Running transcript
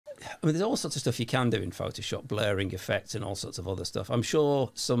I mean, there's all sorts of stuff you can do in Photoshop, blurring effects and all sorts of other stuff. I'm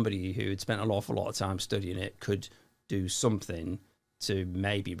sure somebody who had spent an awful lot of time studying it could do something to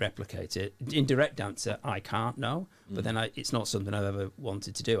maybe replicate it. In direct answer, I can't know, but then it's not something I've ever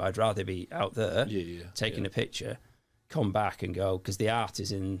wanted to do. I'd rather be out there taking a picture, come back and go, because the art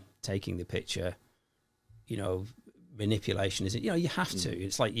is in taking the picture, you know, manipulation is, you know, you have to.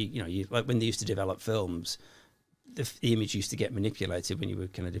 It's like, you know, like when they used to develop films, the image used to get manipulated when you were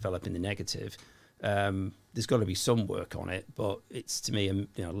kind of developing the negative. There's got to be some work on it, but it's, to me, you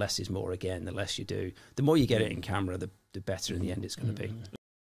know, less is more. Again, the less you do, the more you get it in camera, the better in the end it's going to be.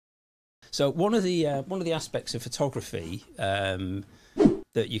 So one of the aspects of photography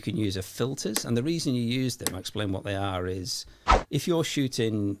that you can use are filters, and the reason you use them, I'll explain what they are, is if you're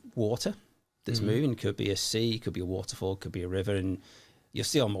shooting water that's moving, could be a sea, could be a waterfall, could be a river, and you'll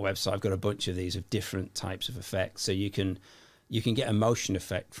see on my website I've got a bunch of these of different types of effects. So you can get a motion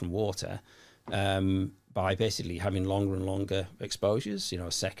effect from water by basically having longer and longer exposures, you know,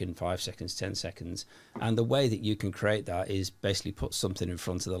 a second, 5 seconds, 10 seconds. And the way that you can create that is basically put something in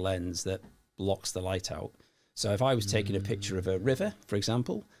front of the lens that blocks the light out. So if I was taking a picture of a river, for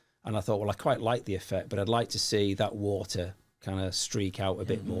example, and I thought, well, I quite like the effect, but I'd like to see that water kind of streak out a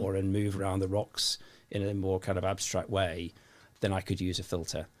bit more and move around the rocks in a more kind of abstract way, then I could use a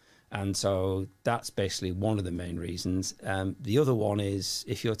filter. And so that's basically one of the main reasons. The other one is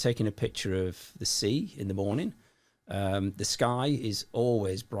if you're taking a picture of the sea in the morning, the sky is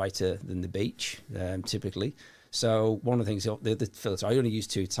always brighter than the beach, typically. So one of the things, the filter, I only use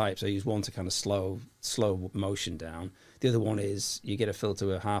two types. I use one to kind of slow motion down. The other one is you get a filter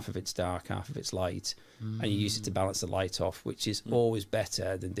where half of it's dark, half of it's light, and you use it to balance the light off, which is always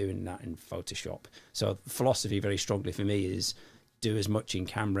better than doing that in Photoshop. So philosophy very strongly for me is do as much in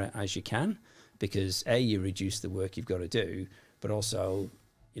camera as you can, because A, you reduce the work you've got to do, but also,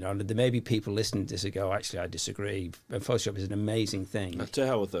 you know, there may be people listening to this who go, actually, I disagree. And Photoshop is an amazing thing. To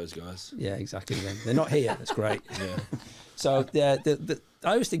hell with those guys. Yeah, exactly. They're not here. That's great. Yeah. So I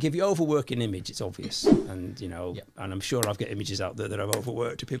always think if you overwork an image, it's obvious. And, you know, and I'm sure I've got images out there that I've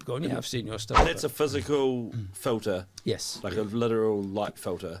overworked. And people going, yeah, I've seen your stuff. And it's a physical filter. Yes. Like a literal light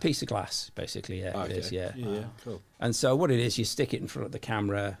filter. Piece of glass, basically. Yeah, it is. Yeah. Yeah, cool. And so what it is, you stick it in front of the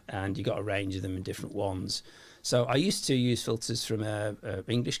camera and you got a range of them in different ones. So I used to use filters from an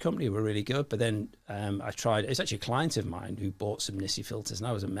English company who were really good, but then I tried, it's actually a client of mine who bought some NiSi filters, and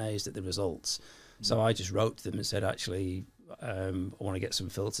I was amazed at the results. So I just wrote to them and said, actually, I want to get some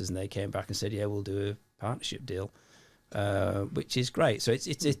filters, and they came back and said, yeah, we'll do a partnership deal, which is great. So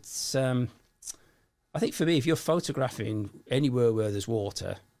it's I think for me, if you're photographing anywhere where there's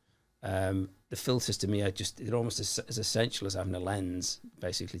water, the filters to me are they're almost as essential as having a lens,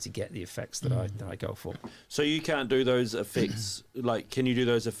 basically, to get the effects that I go for. So you can't do those effects, like, can you do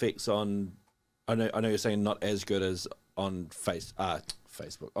those effects on, I know you're saying not as good as on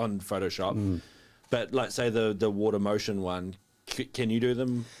Facebook, on Photoshop, but like say the water motion one, can you do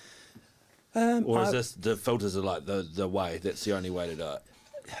them? Or is this, the filters are like the way, that's the only way to do it?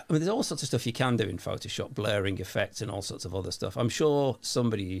 I mean, there's all sorts of stuff you can do in Photoshop, blurring effects and all sorts of other stuff. I'm sure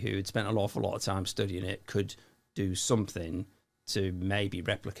somebody who had spent an awful lot of time studying it could do something to maybe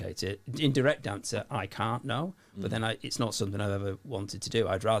replicate it. In direct answer, I can't know, but then it's not something I've ever wanted to do.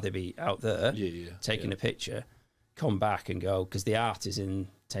 I'd rather be out there taking a picture, come back and go, because the art is in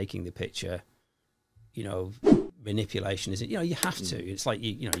taking the picture, you know, manipulation is, you know, you have to. It's like,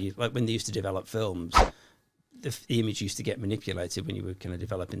 like when they used to develop films, the image used to get manipulated when you were kind of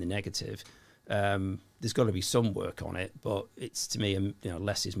developing the negative. There's got to be some work on it, but it's, to me, you know,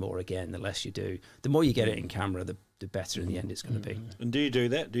 less is more. Again, the less you do, the more you get it in camera, the better in the end it's going to be. And do you do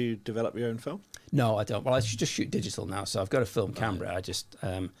that? Do you develop your own film? No, I don't. Well, I just shoot digital now, so I've got a film camera. I just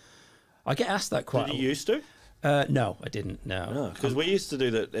I get asked that quite. Did you used to? No, I didn't. No, because we used to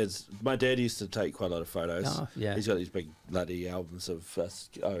do that. As my dad used to take quite a lot of photos. Oh, yeah. He's got these big bloody albums of.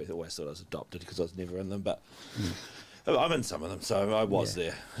 I always thought I was adopted because I was never in them, but I'm in some of them, so I was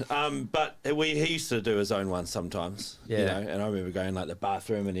there. But he used to do his own ones sometimes. Yeah. You know, and I remember going like the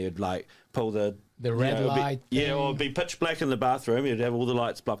bathroom, and he'd like pull the red light. Or it'd be pitch black in the bathroom. He'd have all the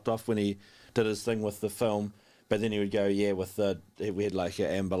lights blocked off when he did his thing with the film. But then he would go, with we had like an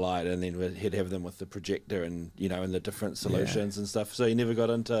amber light, and then he'd have them with the projector, and and the different solutions and stuff. So he never got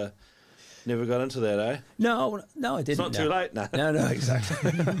into that, eh? No, I didn't. It's not too late, no. No, exactly.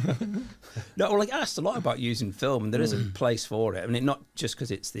 No, well, I asked a lot about using film, and there is a place for it. I mean, not just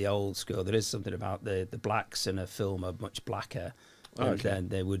because it's the old school. There is something about the blacks in a film are much blacker than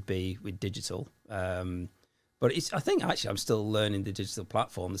they would be with digital. But I think actually I'm still learning the digital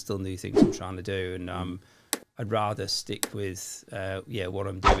platform. There's still new things I'm trying to do, and I'd rather stick with what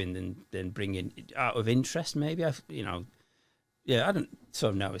I'm doing than bringing it out of interest. Maybe I don't.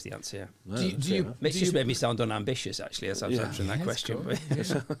 So no is the answer. No, It's just made me sound unambitious. Actually, as I was answering that question. Cool.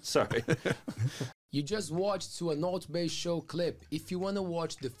 But Sorry. You just watched to an ALTBAYS Show clip. If you want to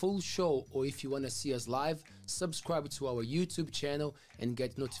watch the full show or if you want to see us live, subscribe to our YouTube channel and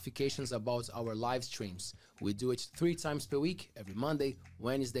get notifications about our live streams. We do it 3 times per week, every Monday,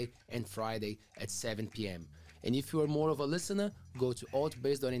 Wednesday and Friday at 7 p.m. And if you are more of a listener, go to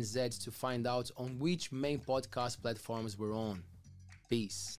ALTBAYS.NZ to find out on which main podcast platforms we're on. Peace.